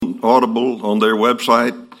Audible on their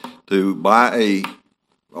website to buy a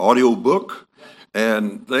audio book,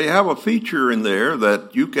 and they have a feature in there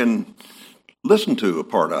that you can listen to a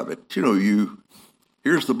part of it.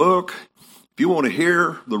 Here's the book. If you want to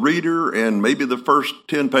hear the reader and maybe the first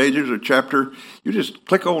 10 pages or chapter, you just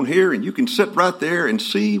click on here and you can sit right there and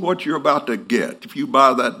see what you're about to get. If you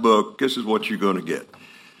buy that book, this is what you're going to get.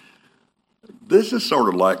 This is sort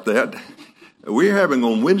of like that. We're having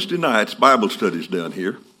on Wednesday nights Bible studies down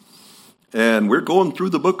here, and we're going through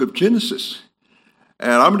the book of Genesis.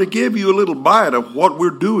 And I'm going to give you a little bite of what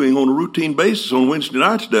we're doing on a routine basis on Wednesday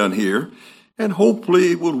nights down here, and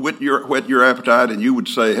hopefully it will whet your appetite, and you would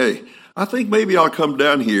say, hey, I think maybe I'll come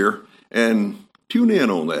down here and tune in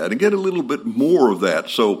on that and get a little bit more of that.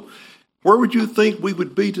 So where would you think we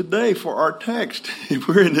would be today for our text? If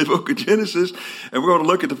we're in the book of Genesis and we're going to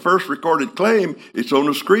look at the first recorded claim, it's on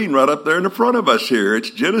the screen right up there in the front of us here. It's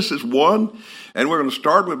Genesis 1, and we're going to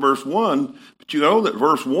start with verse 1. But you know that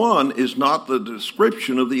verse 1 is not the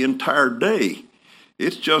description of the entire day.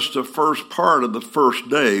 It's just the first part of the first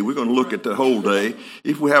day. We're going to look at the whole day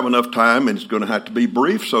if we have enough time, and it's going to have to be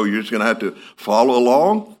brief, so you're just going to have to follow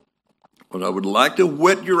along. But I would like to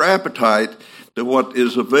whet your appetite to what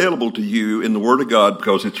is available to you in the Word of God,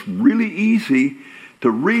 because it's really easy to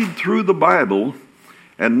read through the Bible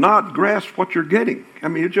and not grasp what you're getting. I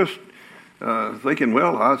mean, you're just thinking,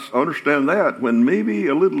 well, I understand that, when maybe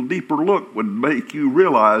a little deeper look would make you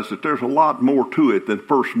realize that there's a lot more to it than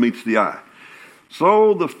first meets the eye.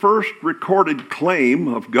 So the first recorded claim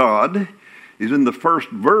of God is in the first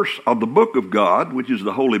verse of the book of God, which is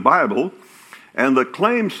the Holy Bible. And the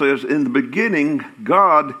claim says, in the beginning,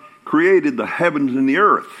 God created the heavens and the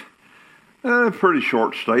earth. A pretty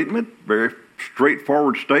short statement, very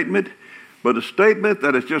straightforward statement, but a statement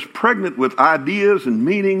that is just pregnant with ideas and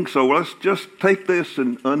meaning. So let's just take this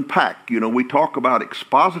and unpack. We talk about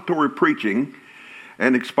expository preaching,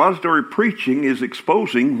 and expository preaching is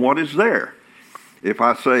exposing what is there. If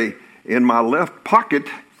I say, in my left pocket,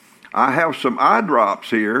 I have some eye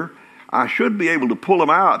drops here, I should be able to pull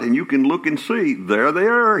them out, and you can look and see, there they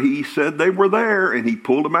are. He said they were there, and he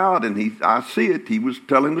pulled them out, and I see it. He was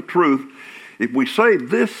telling the truth. If we say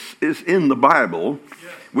this is in the Bible,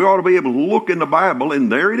 we ought to be able to look in the Bible,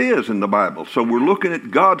 and there it is in the Bible. So we're looking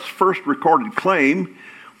at God's first recorded claim,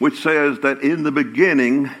 which says that in the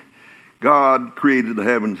beginning, God created the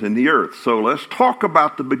heavens and the earth. So let's talk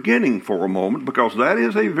about the beginning for a moment, because that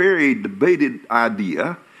is a very debated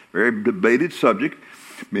idea, very debated subject.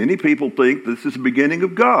 Many people think this is the beginning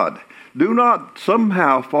of God. Do not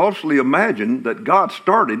somehow falsely imagine that God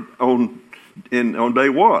started on day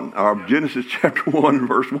one of Genesis chapter 1,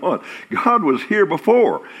 verse 1. God was here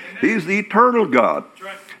before. He's the eternal God.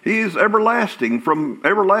 He is everlasting, from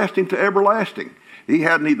everlasting to everlasting. He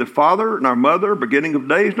had neither father nor mother, beginning of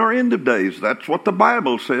days nor end of days. That's what the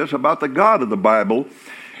Bible says about the God of the Bible.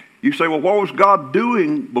 You say, well, what was God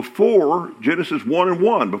doing before Genesis 1 and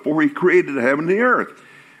 1, before he created the heaven and the earth?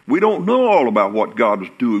 We don't know all about what God was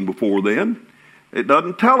doing before then. It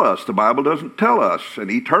doesn't tell us. The Bible doesn't tell us. And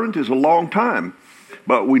eternity is a long time.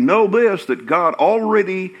 But we know this, that God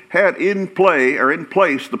already had in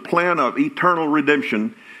place the plan of eternal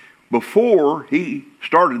redemption before he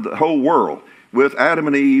started the whole world, with Adam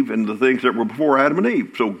and Eve and the things that were before Adam and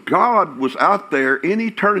Eve. So God was out there in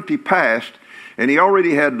eternity past, and he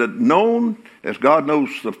already had known, as God knows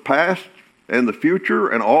the past and the future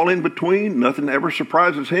and all in between. Nothing ever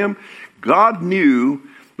surprises him. God knew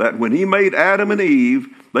that when he made Adam and Eve,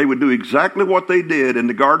 they would do exactly what they did in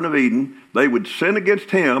the Garden of Eden. They would sin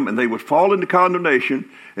against him, and they would fall into condemnation,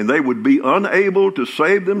 and they would be unable to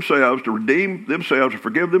save themselves, to redeem themselves, to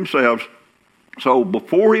forgive themselves. So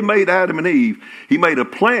before he made Adam and Eve, he made a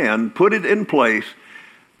plan, put it in place,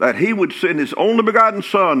 that he would send his only begotten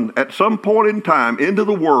Son at some point in time into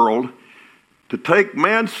the world to take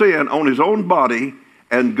man's sin on his own body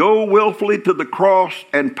and go willfully to the cross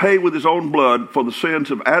and pay with his own blood for the sins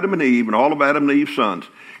of Adam and Eve and all of Adam and Eve's sons.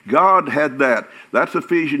 God had that. That's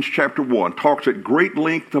Ephesians chapter 1. Talks at great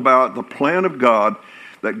length about the plan of God,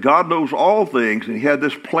 that God knows all things, and he had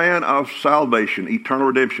this plan of salvation, eternal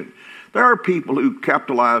redemption. There are people who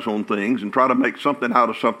capitalize on things and try to make something out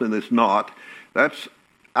of something that's not. That's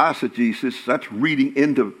eisegesis. That's reading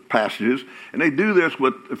into passages. And they do this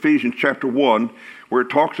with Ephesians chapter 1, where it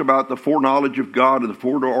talks about the foreknowledge of God and the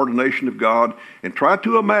foreordination of God. And try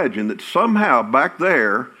to imagine that somehow back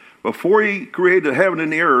there, before he created the heaven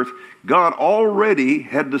and the earth, God already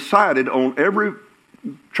had decided on every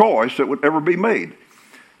choice that would ever be made.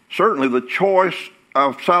 Certainly the choice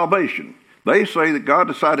of salvation, They say that God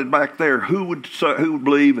decided back there who would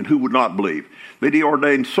believe and who would not believe. That he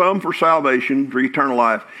ordained some for salvation, for eternal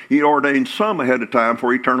life. He ordained some ahead of time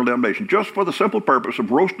for eternal damnation, just for the simple purpose of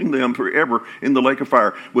roasting them forever in the lake of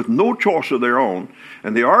fire with no choice of their own.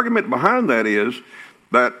 And the argument behind that is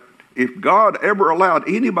that if God ever allowed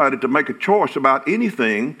anybody to make a choice about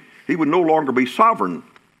anything, he would no longer be sovereign.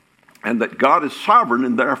 And that God is sovereign,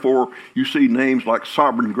 and therefore you see names like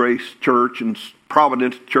Sovereign Grace Church and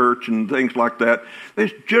Providence Church and things like that.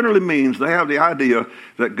 This generally means they have the idea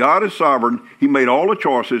that God is sovereign. He made all the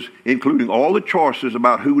choices, including all the choices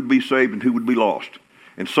about who would be saved and who would be lost.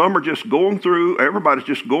 And some are just going through, everybody's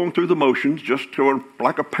just going through the motions, just doing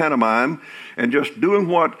like a pantomime, and just doing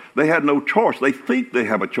what they had no choice. They think they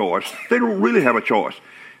have a choice. They don't really have a choice.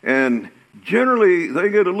 And generally they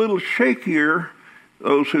get a little shakier,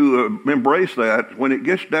 those who embrace that, when it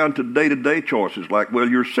gets down to day-to-day choices, like, well,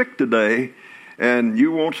 you're sick today, and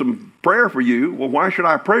you want some prayer for you. Well, why should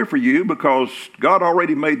I pray for you? Because God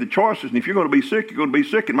already made the choices, and if you're going to be sick, you're going to be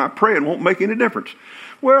sick, and my praying won't make any difference.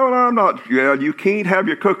 Well, I'm not. Yeah, you can't have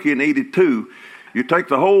your cookie and eat it too. You take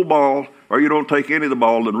the whole ball, or you don't take any of the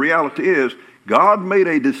ball. The reality is, God made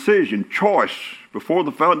a decision, choice, before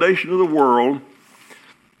the foundation of the world,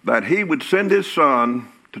 that he would send his Son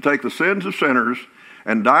to take the sins of sinners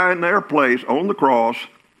and die in their place on the cross,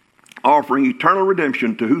 offering eternal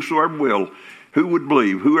redemption to whosoever will, who would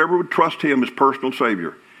believe, whoever would trust him as personal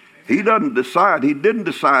Savior. He didn't decide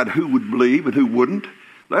who would believe and who wouldn't.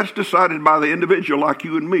 That's decided by the individual like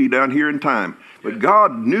you and me down here in time. But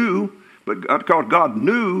God knew, because God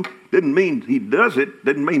knew didn't mean he does it,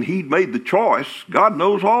 didn't mean he made the choice. God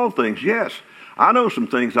knows all things, yes. I know some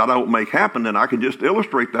things I don't make happen, and I can just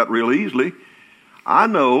illustrate that real easily. I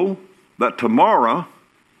know that tomorrow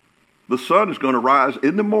the sun is going to rise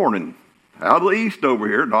in the morning out of the east over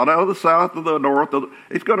here, not out of the south or the north.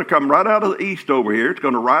 It's going to come right out of the east over here. It's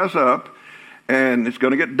going to rise up, and it's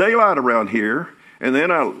going to get daylight around here, and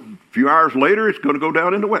then a few hours later it's going to go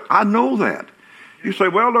down in the west. I know that. You say,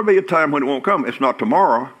 well, there'll be a time when it won't come. It's not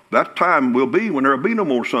tomorrow. That time will be when there will be no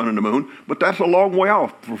more sun and the moon, but that's a long way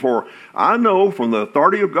off. For I know from the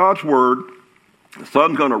authority of God's word, the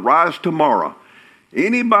sun's going to rise tomorrow.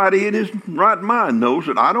 Anybody in his right mind knows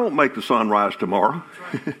that I don't make the sun rise tomorrow.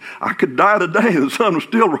 Right. I could die today and the sun will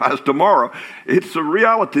still rise tomorrow. It's a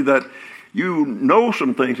reality that you know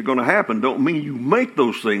some things are going to happen don't mean you make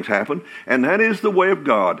those things happen, and that is the way of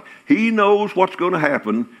God. He knows what's going to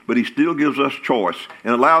happen, but he still gives us choice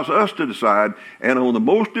and allows us to decide. And on the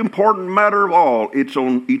most important matter of all, it's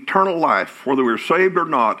on eternal life, whether we're saved or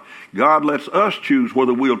not. God lets us choose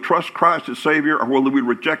whether we'll trust Christ as Savior or whether we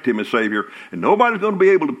reject him as Savior. And nobody's going to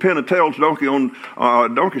be able to pin a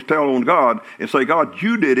donkey's tail on God and say, God,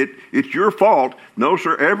 you did it. It's your fault. No,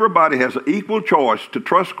 sir. Everybody has an equal choice to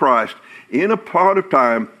trust Christ in a part of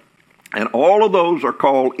time, and all of those are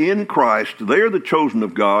called in Christ. They're the chosen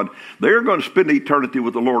of God. They're going to spend eternity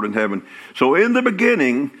with the Lord in heaven. So in the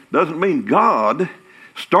beginning doesn't mean God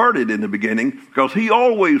started in the beginning, because he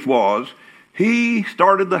always was. He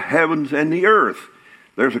started the heavens and the earth.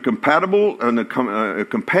 There's a compatible and a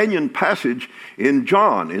companion passage in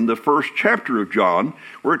John, in the first chapter of John,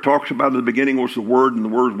 where it talks about in the beginning was the Word, and the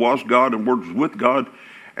Word was God, and the Word was with God.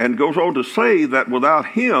 And goes on to say that without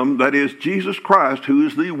him, that is Jesus Christ, who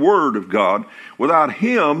is the Word of God, without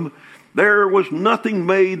him, there was nothing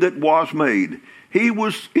made that was made. He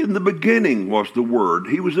was in the beginning, was the Word.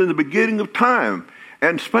 He was in the beginning of time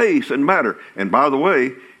and space and matter. And by the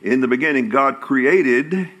way, in the beginning, God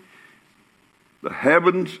created the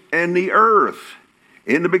heavens and the earth.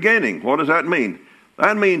 In the beginning. What does that mean?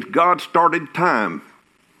 That means God started time.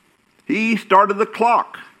 He started the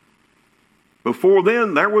clock. Before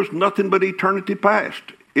then, there was nothing but eternity past,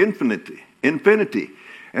 infinity.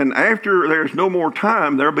 And after there's no more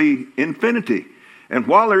time, there'll be infinity. And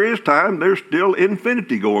while there is time, there's still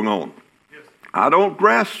infinity going on. Yes. I don't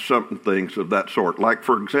grasp some things of that sort. Like,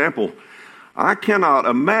 for example, I cannot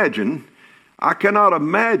imagine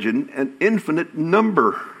an infinite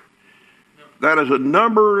number. No. That is a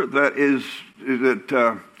number that is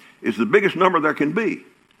the biggest number there can be.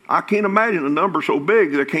 I can't imagine a number so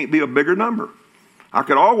big there can't be a bigger number. I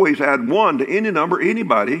could always add 1 to any number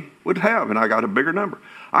anybody would have, and I got a bigger number.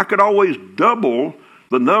 I could always double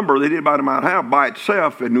the number that anybody might have by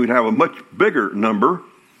itself, and we'd have a much bigger number.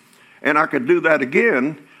 And I could do that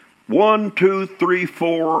again. 1, 2, 3,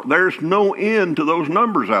 4. There's no end to those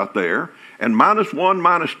numbers out there. And -1,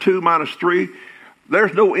 -2, -3.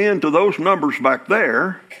 There's no end to those numbers back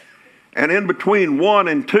there. And in between 1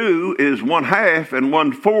 and 2 is 1/2 and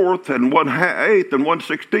 1/4 and 1/8 and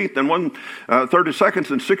 1/16 and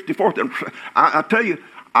 1/32 and 64th. And I tell you,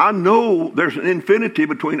 I know there's an infinity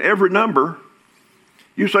between every number.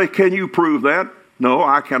 You say, can you prove that? No,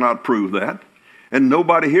 I cannot prove that. And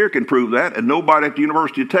nobody here can prove that. And nobody at the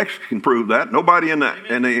University of Texas can prove that. Nobody in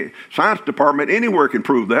the science department anywhere can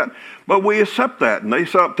prove that. But we accept that. And they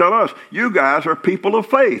tell us, you guys are people of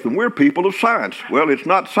faith and we're people of science. Well, it's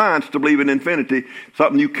not science to believe in infinity. It's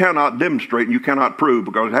something you cannot demonstrate and you cannot prove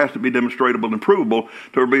because it has to be demonstratable and provable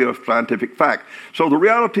to be a scientific fact. So the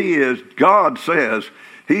reality is God says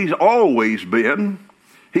he's always been.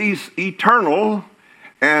 He's eternal.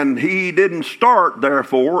 And he didn't start,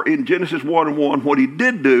 therefore, in Genesis 1:1. What he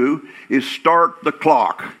did do is start the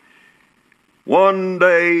clock. 1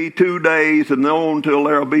 day, 2 days, and on until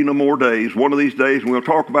there'll be no more days. One of these days, and we'll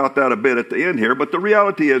talk about that a bit at the end here. But the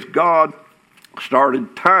reality is God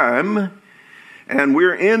started time, and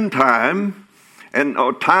we're in time. And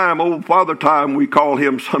time, old Father Time, we call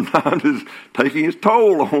him sometimes, is taking his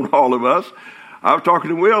toll on all of us. I was talking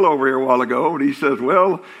to Will over here a while ago, and he says,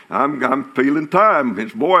 well, I'm feeling time.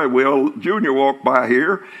 His boy, Will Jr., walked by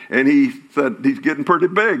here, and he said he's getting pretty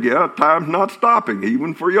big. Yeah, time's not stopping,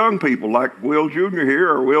 even for young people like Will Jr. here,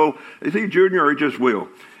 or Will, is he Jr. or just Will?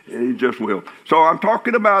 He just Will. So I'm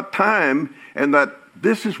talking about time, and that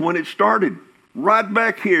this is when it started. Right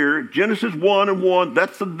back here, Genesis 1:1,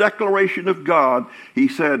 that's the declaration of God. He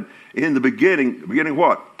said, in the beginning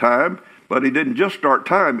what? Time. But he didn't just start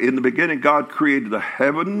time. In the beginning, God created the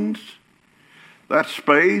heavens. That's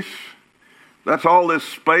space. That's all this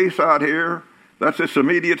space out here. That's this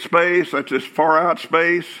immediate space. That's this far out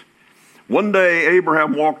space. One day,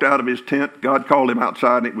 Abraham walked out of his tent. God called him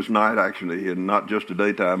outside, and it was night, actually, and not just a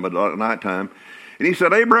daytime, but a nighttime. And he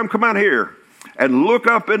said, Abraham, come out here and look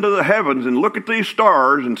up into the heavens and look at these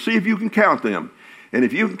stars and see if you can count them. And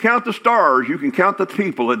if you can count the stars, you can count the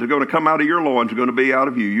people that are going to come out of your loins are going to be out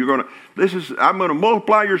of you. I'm going to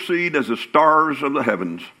multiply your seed as the stars of the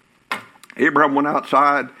heavens. Abraham went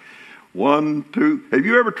outside. 1, 2. Have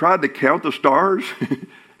you ever tried to count the stars?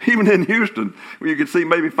 Even in Houston, where you can see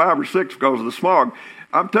maybe 5 or 6 because of the smog.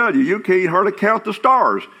 I'm telling you, you can't hardly count the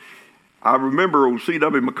stars. I remember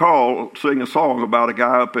C.W. McCall sing a song about a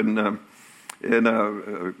guy up in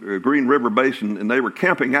Green River Basin, and they were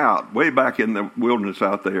camping out way back in the wilderness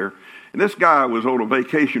out there. And this guy was on a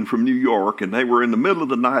vacation from New York, and they were in the middle of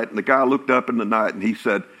the night, and the guy looked up in the night, and he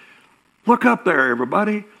said, look up there,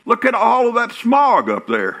 everybody. Look at all of that smog up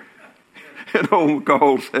there. And old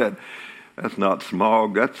McCall said, that's not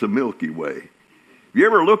smog, that's the Milky Way. You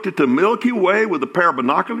ever looked at the Milky Way with a pair of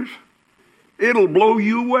binoculars? It'll blow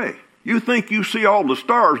you away. You think you see all the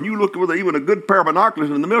stars, and you look with even a good pair of binoculars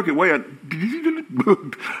in the Milky Way, and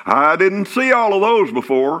I didn't see all of those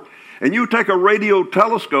before. And you take a radio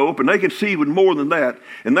telescope, and they can see even more than that.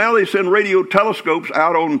 And now they send radio telescopes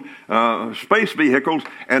out on space vehicles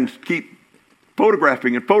and keep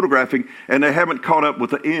photographing, and they haven't caught up with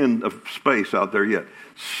the end of space out there yet.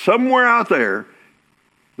 Somewhere out there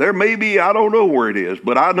may be, I don't know where it is,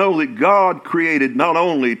 but I know that God created not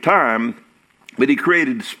only time, but he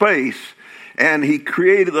created space, and he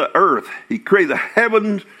created the earth. He created the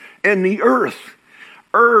heavens and the earth.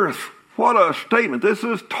 Earth, what a statement. This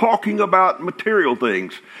is talking about material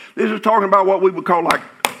things. This is talking about what we would call like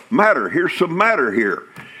matter. Here's some matter here.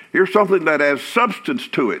 Here's something that has substance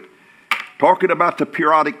to it. Talking about the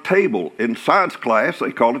periodic table. In science class,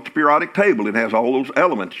 they call it the periodic table. It has all those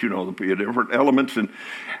elements, the different elements. And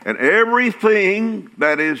everything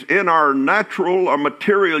that is in our natural or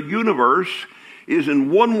material universe is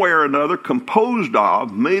in one way or another composed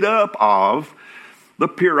of, made up of, the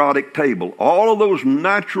periodic table. All of those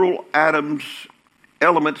natural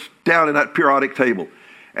elements down in that periodic table.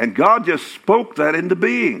 And God just spoke that into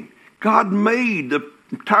being. God made the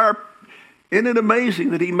entire. Isn't it amazing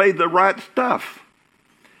that he made the right stuff?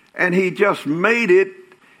 And he just made it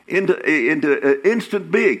into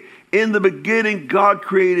instant being. In the beginning, God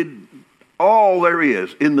created all there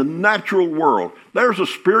is in the natural world. There's a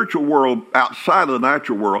spiritual world outside of the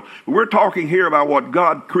natural world. But we're talking here about what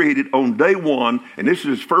God created on day one, and this is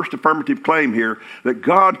his first affirmative claim here, that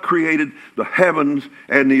God created the heavens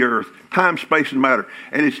and the earth, time, space, and matter.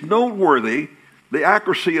 And it's noteworthy, the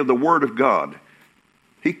accuracy of the Word of God.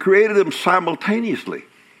 He created them simultaneously.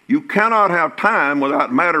 You cannot have time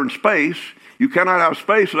without matter and space. You cannot have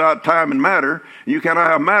space without time and matter. And you cannot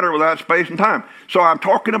have matter without space and time. So I'm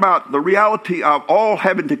talking about the reality of all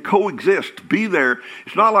having to coexist, be there.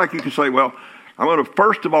 It's not like you can say, well, I'm going to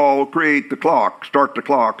first of all create the clock, start the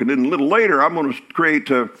clock, and then a little later I'm going to create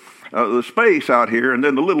the space out here, and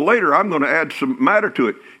then a little later I'm going to add some matter to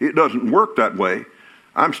it. It doesn't work that way.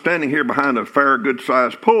 I'm standing here behind a fair,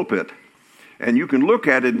 good-sized pulpit. And you can look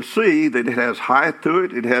at it and see that it has height to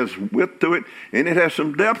it, it has width to it, and it has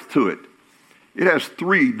some depth to it. It has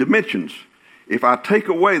 3 dimensions. If I take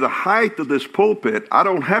away the height of this pulpit, I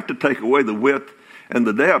don't have to take away the width and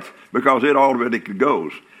the depth because it automatically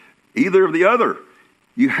goes. Either or the other.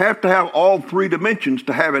 You have to have all 3 dimensions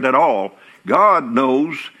to have it at all. God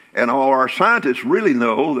knows, and all our scientists really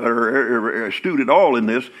know that are astute at all in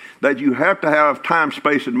this, that you have to have time,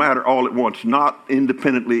 space, and matter all at once, not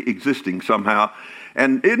independently existing somehow.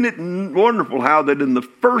 And isn't it wonderful how that in the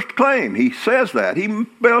first claim he says that? He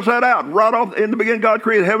spells that out right off. In the beginning, God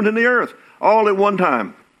created heaven and the earth all at one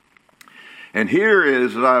time. And here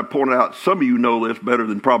is, as I pointed out, some of you know this better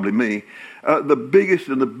than probably me, the biggest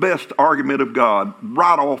and the best argument of God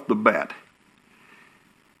right off the bat.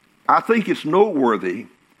 I think it's noteworthy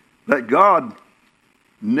that God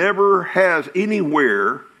never has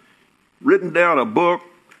anywhere written down a book,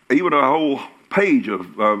 even a whole page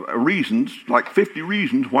of reasons, like 50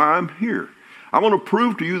 reasons why I'm here. I want to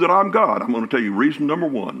prove to you that I'm God. I'm going to tell you reason number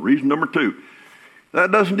 1, reason number 2.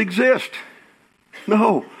 That doesn't exist.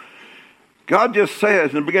 No. God just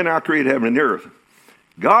says, in the beginning I created heaven and earth.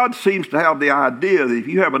 God seems to have the idea that if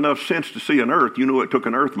you have enough sense to see an earth, you know it took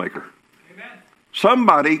an earth maker. Amen.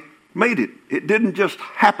 Somebody made it. It didn't just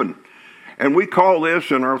happen. And we call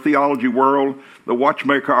this in our theology world the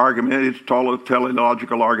watchmaker argument. It's called a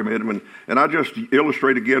teleological argument. And I just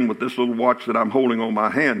illustrate again with this little watch that I'm holding on my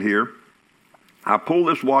hand here. I pull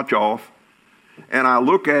this watch off and I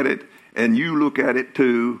look at it and you look at it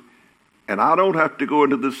too. And I don't have to go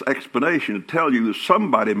into this explanation to tell you that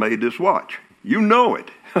somebody made this watch. You know it.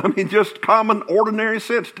 I mean, just common, ordinary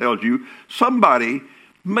sense tells you somebody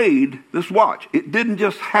made this watch. It didn't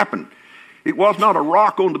just happen. It was not a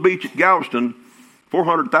rock on the beach at Galveston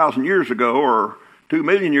 400,000 years ago or 2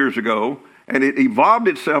 million years ago, and it evolved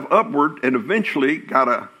itself upward and eventually got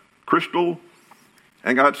a crystal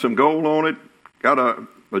and got some gold on it, got a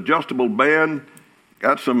adjustable band,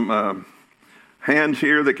 got some hands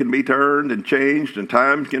here that can be turned and changed, and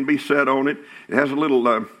times can be set on it. It has a little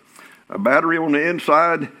a battery on the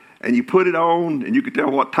inside, and you put it on, and you can tell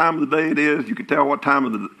what time of the day it is. You can tell what time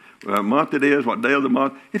of the month it is, what day of the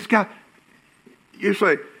month. It's got, you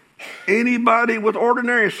say, anybody with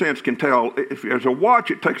ordinary sense can tell. If there's a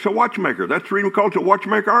watch, it takes a watchmaker. That's the reason we call it a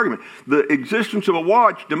watchmaker argument. The existence of a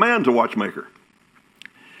watch demands a watchmaker.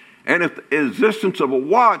 And if the existence of a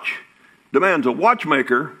watch demands a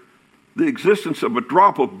watchmaker, the existence of a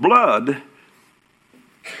drop of blood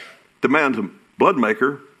demands a blood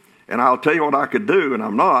maker. And I'll tell you what I could do, and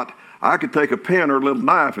I'm not. I could take a pen or a little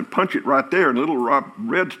knife and punch it right there, and the little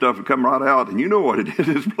red stuff would come right out, and you know what it is,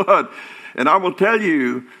 it's blood. And I will tell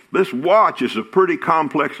you, this watch is a pretty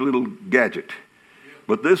complex little gadget.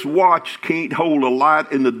 But this watch can't hold a light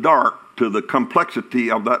in the dark to the complexity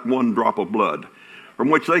of that one drop of blood, from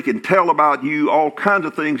which they can tell about you, all kinds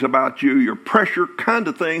of things about you, your pressure, kind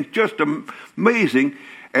of things, just amazing.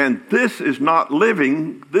 And this is not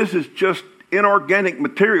living, this is just inorganic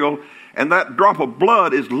material, and that drop of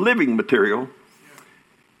blood is living material.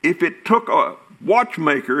 If it took a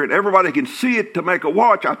watchmaker and everybody can see it to make a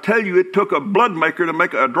watch, I tell you it took a blood maker to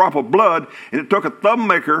make a drop of blood, and it took a thumb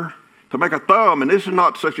maker to make a thumb. And this is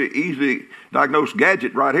not such an easy diagnosed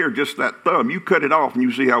gadget right here, just that thumb. You cut it off and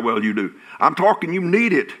you see how well you do. I'm talking, you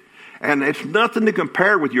need it, and it's nothing to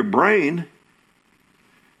compare with your brain.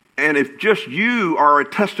 And if just you are a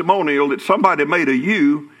testimonial that somebody made of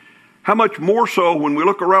you, how much more so when we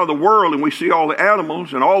look around the world and we see all the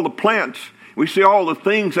animals and all the plants, we see all the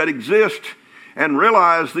things that exist, and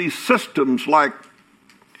realize these systems like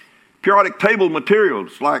periodic table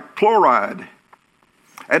materials, like chloride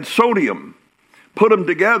and sodium, put them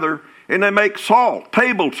together and they make salt,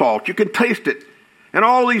 table salt. You can taste it. And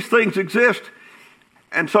all these things exist.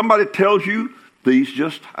 And somebody tells you these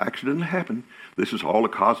just accidentally happen. This is all a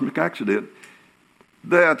cosmic accident.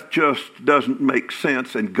 That just doesn't make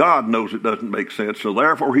sense, and God knows it doesn't make sense. So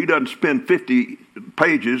therefore, he doesn't spend 50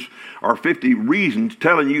 pages or 50 reasons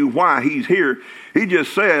telling you why he's here. He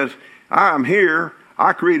just says, I'm here.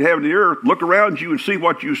 I created heaven and the earth. Look around you and see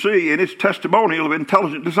what you see, and it's testimonial of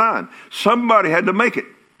intelligent design. Somebody had to make it.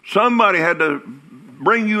 Somebody had to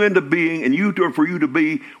bring you into being, and for you to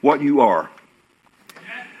be what you are.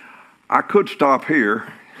 I could stop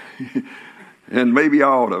here. And maybe I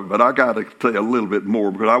ought to, but I got to say a little bit more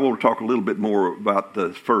because I want to talk a little bit more about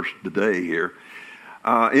this first today here.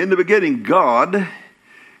 In the beginning, God,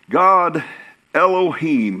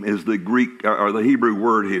 Elohim is the Greek or the Hebrew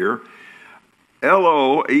word here.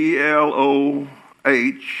 Eloh,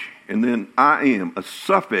 and then I am, a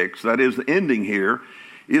suffix, that is the ending here,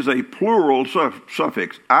 is a plural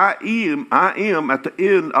suffix. I am at the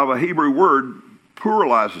end of a Hebrew word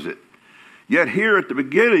pluralizes it. Yet here at the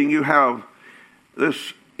beginning you have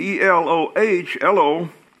this E-L-O-H, Elo,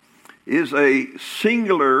 is a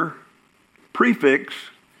singular prefix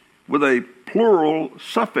with a plural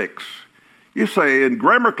suffix. You say in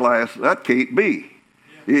grammar class, that can't be.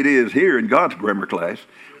 It is here in God's grammar class.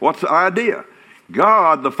 What's the idea?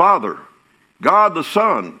 God the Father, God the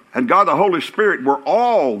Son, and God the Holy Spirit were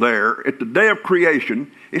all there at the day of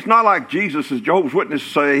creation. It's not like Jesus, as Jehovah's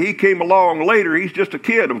Witnesses say, he came along later, he's just a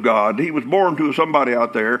kid of God. He was born to somebody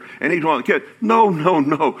out there, and he's one of the kids.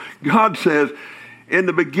 No. God says, in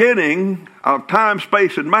the beginning of time,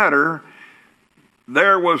 space, and matter,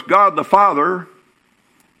 there was God the Father,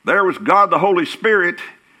 there was God the Holy Spirit,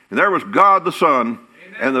 and there was God the Son.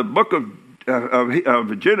 Amen. And the book of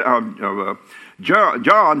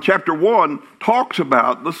John chapter 1 talks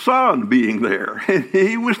about the Son being there. And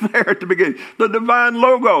he was there at the beginning. The divine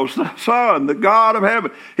Logos, the Son, the God of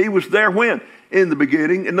heaven. He was there when? In the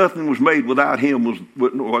beginning, and nothing was made without him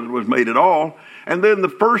was made at all. And then the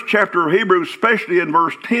first chapter of Hebrews, especially in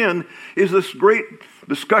verse 10, is this great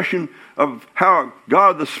discussion of how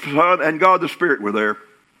God the Son and God the Spirit were there.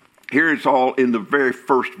 Here it's all in the very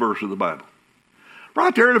first verse of the Bible.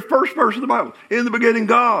 Right there in the first verse of the Bible. In the beginning,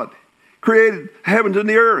 God created heavens and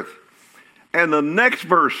the earth. And the next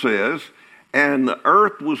verse says, and the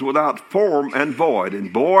earth was without form and void.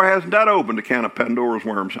 And boy, hasn't that opened a can of Pandora's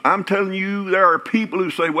worms. I'm telling you, there are people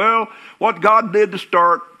who say, well, what God did to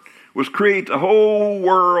start was create the whole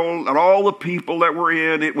world and all the people that were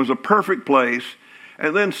in. It was a perfect place.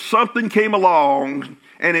 And then something came along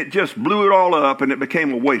and it just blew it all up and it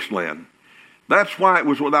became a wasteland. That's why it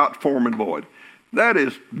was without form and void. That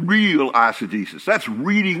is real eisegesis. That's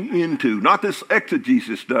reading into, not this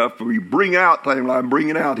exegesis stuff where you bring out things like I'm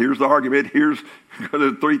bringing out, here's the argument, here's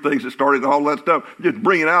the three things that started all that stuff, just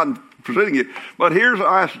bringing it out and presenting it. But here's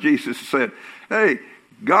eisegesis that said, hey,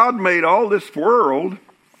 God made all this world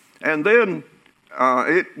and then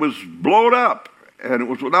it was blown up and it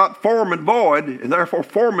was without form and void, and therefore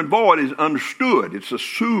form and void is understood. It's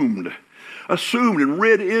assumed and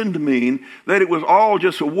read in to mean that it was all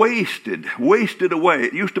just wasted away.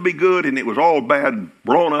 It used to be good and it was all bad and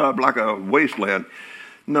blown up like a wasteland.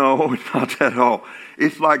 No, it's not that at all.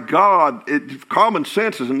 It's like God, common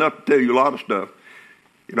sense is enough to tell you a lot of stuff.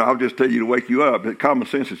 You know, I'll just tell you to wake you up. Common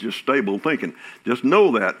sense is just stable thinking. Just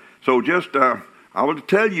know that. So I want to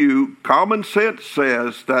tell you, common sense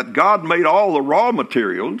says that God made all the raw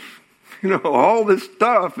materials, all this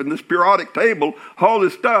stuff in this periodic table, all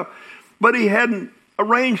this stuff, but he hadn't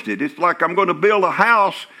arranged it. It's like I'm going to build a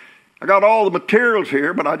house. I got all the materials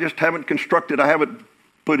here, but I just haven't constructed. I haven't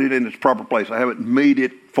put it in its proper place. I haven't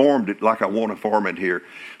formed it like I want to form it here.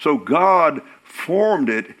 So God formed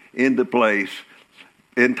it into place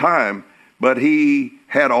in time, but he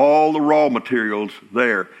had all the raw materials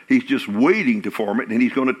there. He's just waiting to form it, and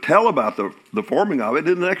he's going to tell about the forming of it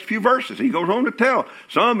in the next few verses. He goes on to tell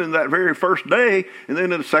some in that very first day, and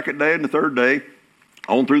then in the second day and the third day,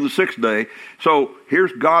 on through the sixth day. So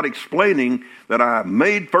here's God explaining that I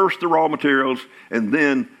made first the raw materials, and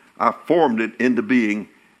then I formed it into being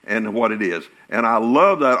and what it is. And I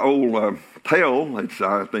love that old tale. I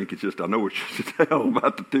know it's just a tale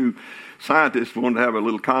about the two scientists wanted to have a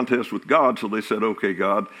little contest with God. So they said, okay,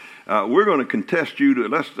 God, we're going to contest you to,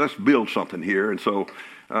 let's build something here. And so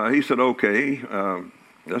he said, okay,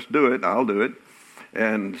 let's do it. I'll do it.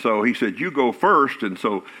 And so he said, you go first. And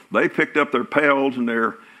so they picked up their pails and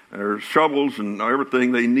their shovels and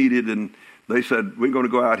everything they needed. And they said, we're going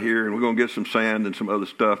to go out here and we're going to get some sand and some other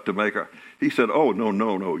stuff to make He said, oh,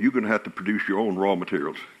 no. You're going to have to produce your own raw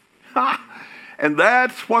materials. And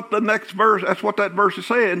that's what that verse is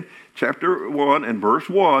saying. Chapter 1 and verse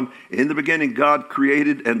 1. In the beginning, God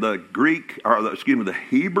created, and the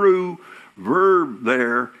Hebrew verb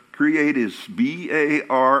there, create is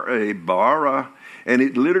B-A-R-A, bara. And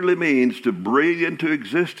it literally means to bring into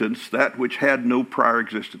existence that which had no prior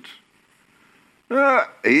existence.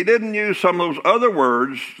 He didn't use some of those other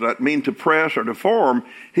words that mean to press or to form.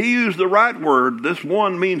 He used the right word. This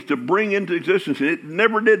one means to bring into existence. And it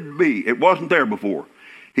never did be. It wasn't there before.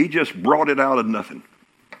 He just brought it out of nothing.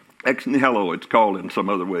 Ex nihilo, it's called in some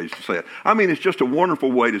other ways to say it. I mean, it's just a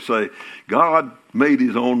wonderful way to say God made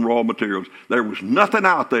his own raw materials. There was nothing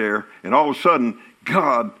out there, and all of a sudden,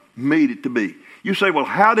 God made it to be. You say, well,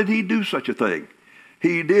 how did he do such a thing?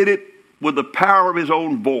 He did it with the power of his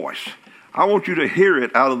own voice. I want you to hear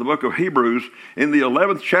it out of the book of Hebrews, in the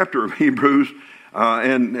 11th chapter of Hebrews,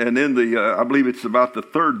 and in the, I believe it's about the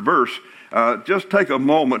 3rd verse. Just take a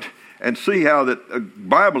moment and see how the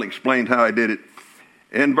Bible explained how he did it.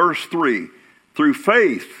 In verse 3, through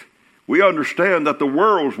faith, we understand that the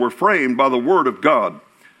worlds were framed by the word of God,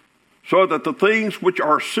 so that the things which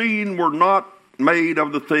are seen were not made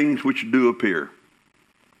of the things which do appear.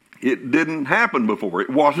 It didn't happen before. It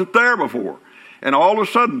wasn't there before. And all of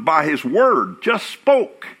a sudden, by his word, just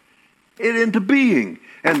spoke it into being.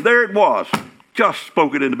 And there it was. Just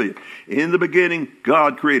spoke it into being. In the beginning,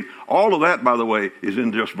 God created. All of that, by the way, is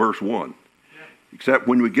in just verse 1. Except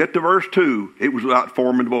when we get to verse 2, it was without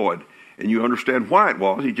form and void. And you understand why it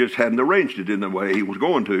was. He just hadn't arranged it in the way he was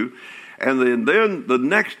going to. And then the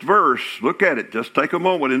next verse, look at it. Just take a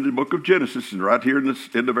moment in the book of Genesis, and right here in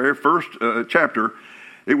the very first chapter,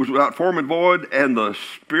 it was without form and void, and the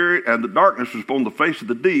Spirit and the darkness was upon the face of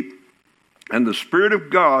the deep, and the Spirit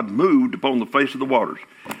of God moved upon the face of the waters.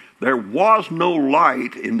 There was no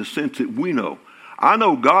light in the sense that we know. I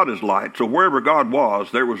know God is light, so wherever God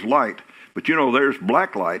was, there was light. But there's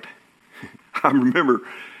black light. I remember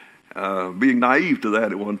being naive to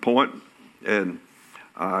that at one point, and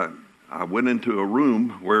I went into a room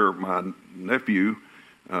where my nephew,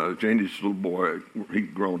 Janie's little boy, he's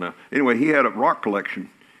grown now. Anyway, he had a rock collection,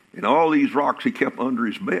 and all these rocks he kept under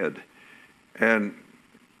his bed. And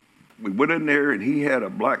we went in there, and he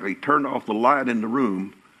turned off the light in the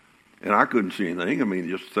room, and I couldn't see anything. I mean,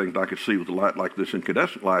 just things I could see with the light like this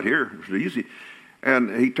incandescent light here. It was easy.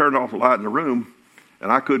 And he turned off the light in the room,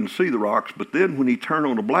 and I couldn't see the rocks. But then when he turned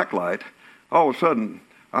on the black light, all of a sudden,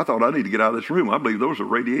 I thought, I need to get out of this room. I believe those are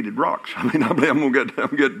radiated rocks. I believe I'm going to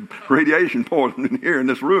get radiation poisoning in here in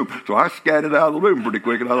this room. So I scattered out of the room pretty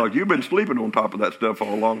quick, and I thought, you've been sleeping on top of that stuff for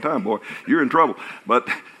a long time, boy. You're in trouble. But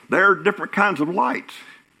there are different kinds of lights.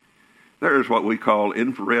 There's what we call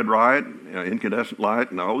infrared light, incandescent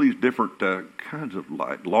light, and all these different kinds of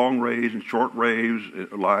light, long rays and short rays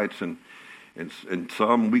lights, and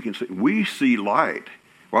some we can see. We see light.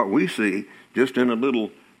 What we see just in a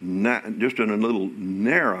little narrow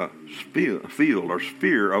field or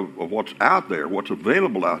sphere of what's out there, what's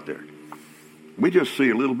available out there. We just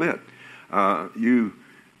see a little bit. Some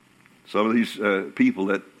of these people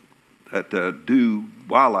that do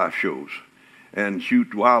wildlife shows and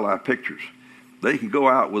shoot wildlife pictures, they can go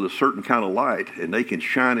out with a certain kind of light and they can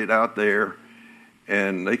shine it out there,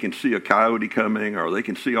 and they can see a coyote coming, or they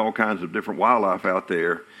can see all kinds of different wildlife out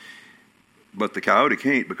there. But the coyote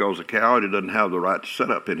can't, because the coyote doesn't have the right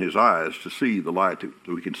setup in his eyes to see the light that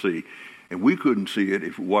we can see. And we couldn't see it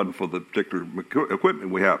if it wasn't for the particular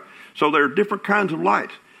equipment we have. So there are different kinds of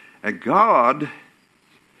light. And God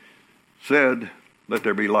said, let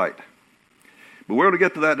there be light. But we're going to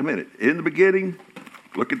get to that in a minute. In the beginning,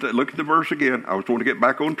 look at the verse again. I was going to get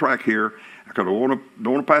back on track here, because I don't want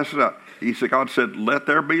to pass it out. God said, let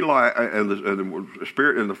there be light, and the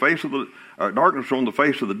Spirit in the face of the darkness on the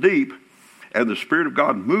face of the deep, and the Spirit of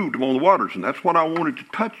God moved among the waters. And that's what I wanted to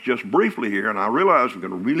touch just briefly here, and I realize I'm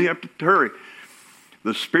going to really have to hurry.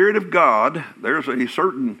 The Spirit of God, there's a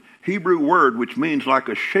certain Hebrew word which means like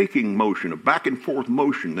a shaking motion, a back and forth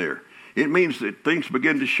motion there. It means that things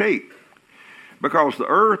begin to shake, because the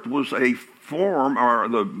earth was a form, or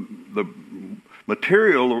the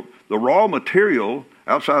material, the raw material,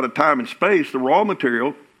 outside of time and space, the raw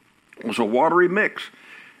material was a watery mix.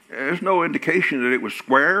 There's no indication that it was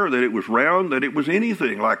square, that it was round, that it was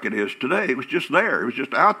anything like it is today. It was just there. It was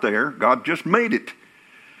just out there. God just made it.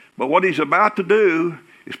 But what he's about to do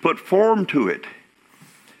is put form to it.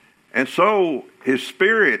 And so his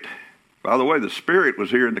Spirit, by the way, the Spirit was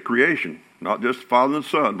here in the creation, not just the Father and the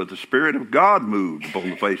Son, but the Spirit of God moved upon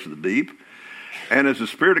the face of the deep. And as the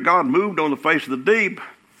Spirit of God moved on the face of the deep,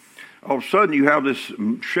 all of a sudden you have this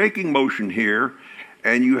shaking motion here,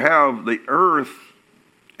 and you have the earth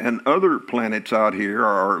and other planets out here,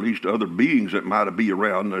 or at least other beings that might be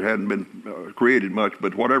around that hadn't been created much,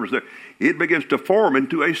 but whatever's there, it begins to form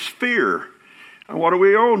into a sphere. And what are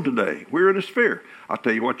we on today? We're in a sphere. I'll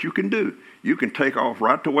tell you what you can do. You can take off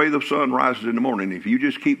right the way the sun rises in the morning. If you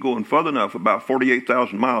just keep going further enough, about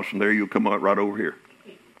 48,000 miles from there, you'll come out right over here.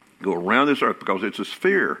 Go around this earth, because it's a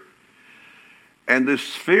sphere. And this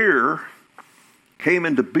sphere came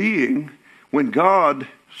into being when God,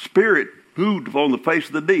 Spirit, moved on the face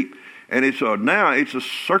of the deep. And now it's a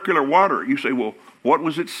circular water. You say, well, what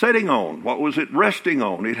was it sitting on? What was it resting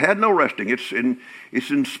on? It had no resting. It's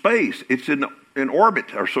in space. It's in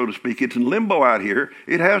orbit, or so to speak. It's in limbo out here.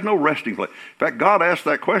 It has no resting place. In fact, God asked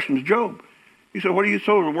that question to Job. He said, what are you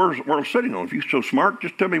so the world sitting on? If you're so smart,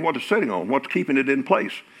 just tell me what it's sitting on. What's keeping it in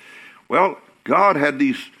place? Well, God had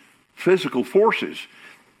these physical forces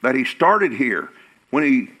that he started here when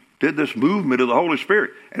he did this movement of the Holy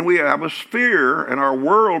Spirit. And we have a sphere, and our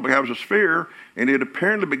world has a sphere, and it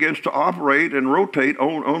apparently begins to operate and rotate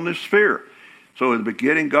on this sphere. So in the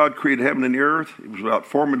beginning, God created heaven and the earth. It was without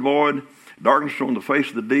form and void, darkness on the face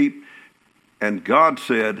of the deep. And God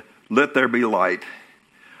said, let there be light.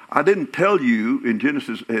 I didn't tell you in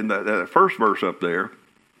Genesis, in that first verse up there,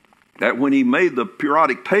 that when he made the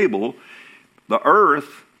periodic table, the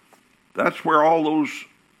earth, that's where all those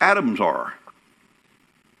atoms are.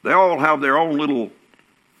 They all have their own little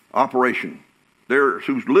operation. There's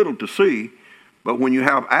little to see, but when you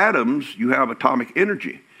have atoms, you have atomic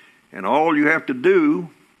energy. And all you have to do,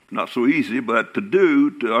 not so easy, but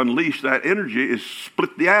to unleash that energy is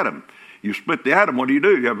split the atom. You split the atom, what do?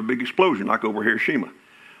 You have a big explosion like over Hiroshima.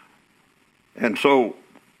 And so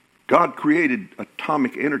God created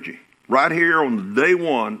atomic energy. Right here on day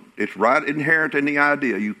one, it's right inherent in the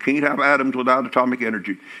idea. You can't have atoms without atomic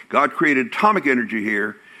energy. God created atomic energy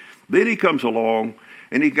here. Then he comes along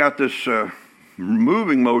and he got this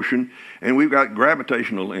moving motion, and we've got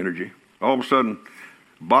gravitational energy. All of a sudden,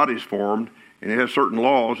 body's formed, and it has certain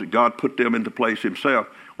laws that God put them into place himself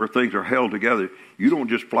where things are held together. You don't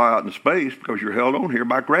just fly out in space because you're held on here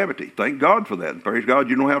by gravity. Thank God for that. And praise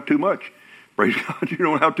God you don't have too much. Praise God you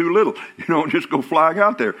don't have too little. You don't just go flying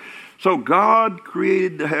out there. So God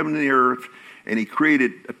created the heaven and the earth, and he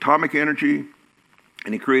created atomic energy,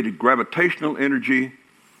 and he created gravitational energy,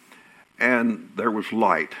 and there was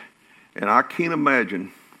light. And I just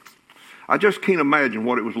can't imagine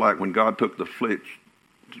what it was like when God took the switch,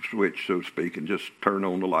 so to speak, and just turned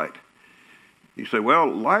on the light. You say, well,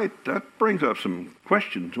 light, that brings up some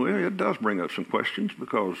questions. Well, it does bring up some questions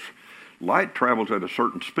because light travels at a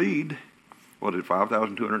certain speed. What is it,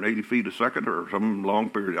 5,280 feet a second or some long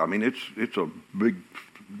period? I mean, it's a big,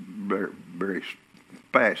 very, very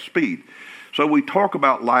fast speed. So we talk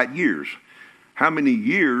about light years. How many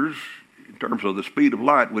years, in terms of the speed of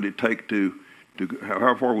light, would it take to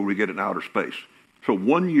how far would we get in outer space? So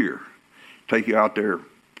 1 year, take you out there.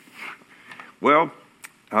 Well,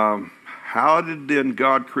 how did then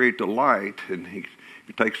God create the light? And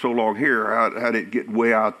it takes so long here. How did it get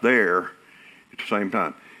way out there at the same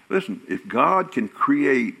time? Listen, if God can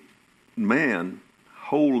create man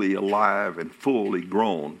wholly alive and fully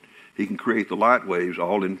grown, he can create the light waves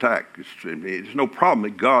all intact. It's no problem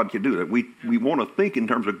that God can do that. We want to think in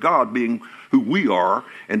terms of God being who we are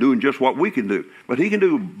and doing just what we can do. But he can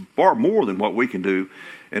do far more than what we can do.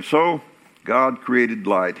 And so God created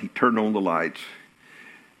light. He turned on the lights.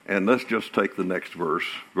 And let's just take the next verse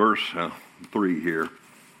 3 here,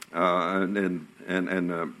 and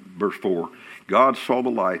verse 4. God saw the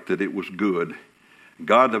light that it was good.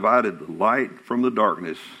 God divided the light from the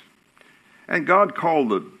darkness. And God called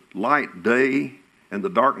the light day, and the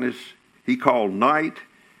darkness he called night,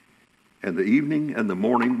 and the evening and the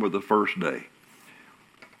morning were the first day.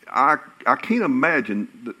 I can't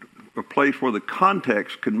imagine a place where the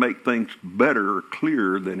context can make things better or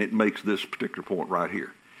clearer than it makes this particular point right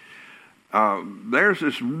here. There's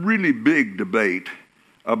this really big debate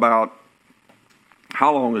about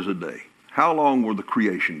how long is a day? How long were the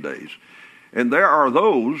creation days? And there are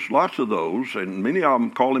lots of those, and many of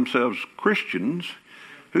them call themselves Christians,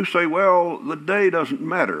 who say, well, the day doesn't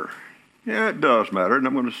matter. Yeah, it does matter, and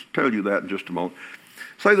I'm going to tell you that in just a moment.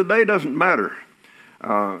 Say the day doesn't matter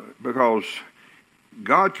because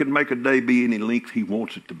God can make a day be any length he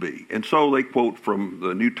wants it to be. And so they quote from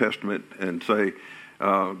the New Testament and say,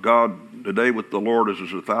 God, the day with the Lord is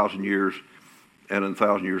 1,000 years, and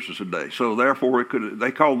 1,000 years is a day. So therefore,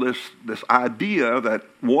 they call this idea that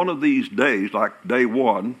one of these days, like day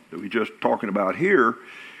one that we're just talking about here,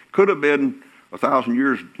 could have been 1,000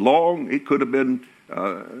 years long. It could have been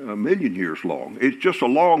a million years long. It's just a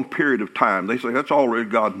long period of time. They say that's all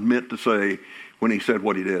God meant to say when he said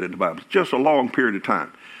what he did in the Bible. It's just a long period of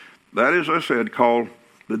time. That is, as I said, called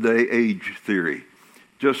the day-age theory.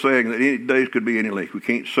 Just saying that any days could be any length. We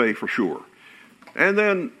can't say for sure. And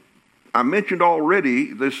then I mentioned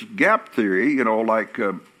already this gap theory, like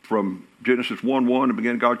from Genesis 1:1, the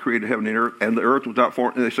beginning God created heaven and the earth without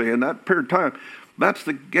form. And they say in that period of time, that's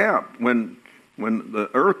the gap when the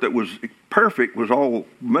earth that was perfect was all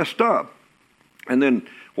messed up. And then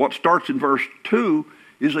what starts in verse 2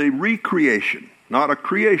 is a recreation. Not a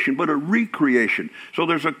creation, but a recreation. So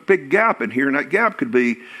there's a big gap in here, and that gap could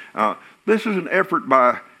be, this is an effort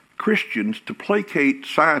by Christians to placate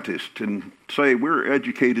scientists and say we're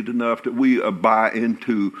educated enough that we buy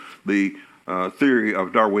into the theory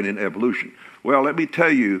of Darwinian evolution. Well, let me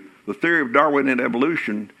tell you, the theory of Darwinian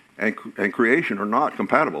evolution and creation are not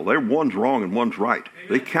compatible. One's wrong and one's right. Amen.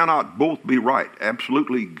 They cannot both be right.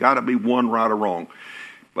 Absolutely got to be one right or wrong.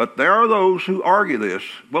 But there are those who argue this.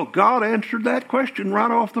 Well, God answered that question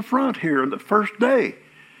right off the front here in the first day.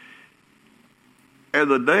 And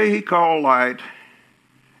the day he called light,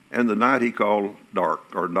 and the night he called dark,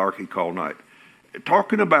 or dark he called night.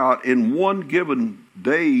 Talking about in one given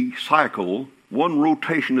day cycle, one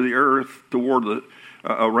rotation of the earth toward the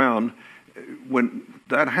around, when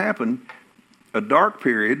that happened, a dark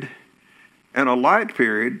period and a light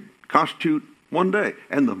period constitute one day.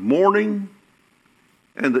 And the morning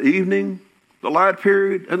and the evening, the light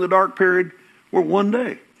period and the dark period were one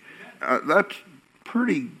day. That's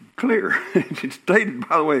pretty clear. It's stated,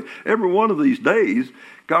 by the way, every one of these days,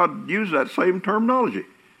 God used that same terminology.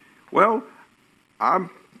 Well, I'm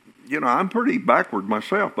pretty backward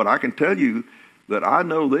myself, but I can tell you that I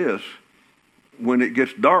know this: when it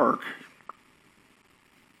gets dark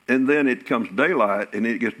and then it comes daylight and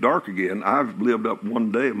it gets dark again, I've lived up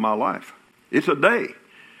one day of my life. It's a day.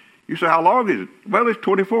 You say, how long is it? Well, it's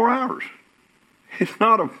 24 hours. It's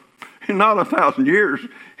not 1,000 years.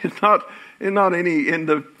 It's not any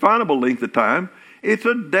indefinable length of time. It's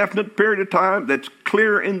a definite period of time that's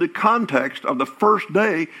clear in the context of the first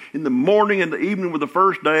day. In the morning and the evening were the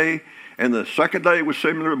first day, and the second day was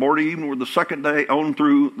similar. Morning and evening were the second day, on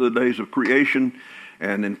through the days of creation.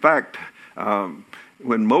 And in fact,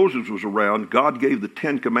 when Moses was around, God gave the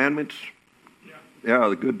 10 Commandments. Yeah,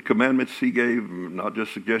 the good commandments he gave, not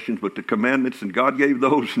just suggestions, but the commandments, and God gave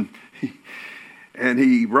those. And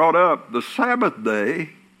he brought up the Sabbath day.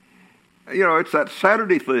 You know, it's that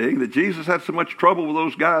Saturday thing that Jesus had so much trouble with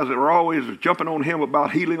those guys that were always jumping on him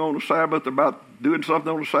about healing on the Sabbath, about doing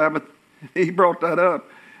something on the Sabbath. He brought that up,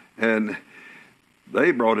 and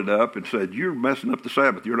they brought it up and said, you're messing up the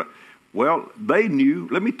Sabbath. You're not. Well, they knew.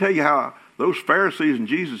 Let me tell you how those Pharisees in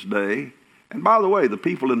Jesus' day, and by the way, the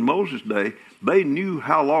people in Moses' day, they knew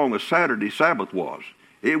how long a Saturday Sabbath was.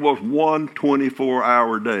 It was one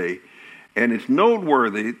 24-hour day. And it's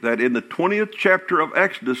noteworthy that in the 20th chapter of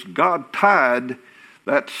Exodus, God tied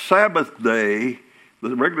that Sabbath day,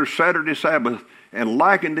 the regular Saturday Sabbath, and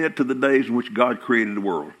likened it to the days in which God created the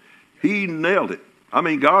world. He nailed it. I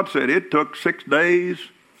mean, God said it took 6 days,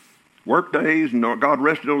 work days, and God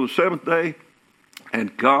rested on the seventh day,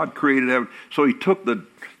 and God created everything. So he took the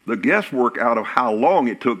guesswork out of how long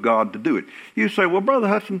it took God to do it. You say, well, Brother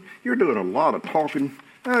Hudson, you're doing a lot of talking.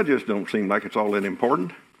 That just don't seem like it's all that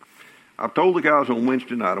important. I've told the guys on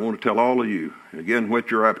Wednesday night, I want to tell all of you, again,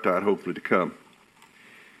 whet your appetite, hopefully, to come.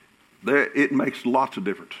 It makes lots of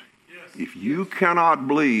difference. Yes. If you cannot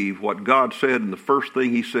believe what God said in the first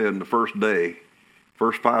thing he said in the first day,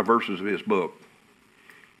 first 5 verses of his book,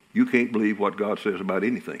 you can't believe what God says about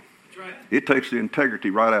anything. That's right. It takes the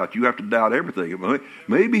integrity right out. You have to doubt everything.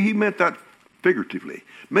 Maybe he meant that figuratively.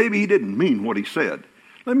 Maybe he didn't mean what he said.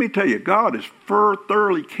 Let me tell you, God is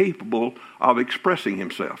thoroughly capable of expressing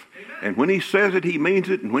himself. Amen. And when he says it, he means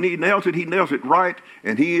it. And when he nails it right.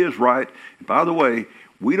 And he is right. And by the way,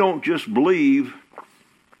 we don't just believe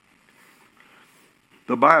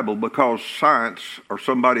the Bible because science or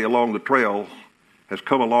somebody along the trail has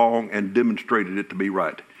come along and demonstrated it to be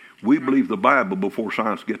right. We believe the Bible before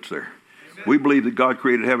science gets there. Amen. We believe that God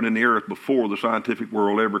created heaven and the earth before the scientific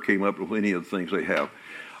world ever came up with any of the things they have.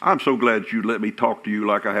 I'm so glad you let me talk to you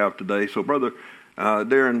like I have today. So, Brother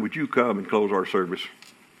Darren, would you come and close our service?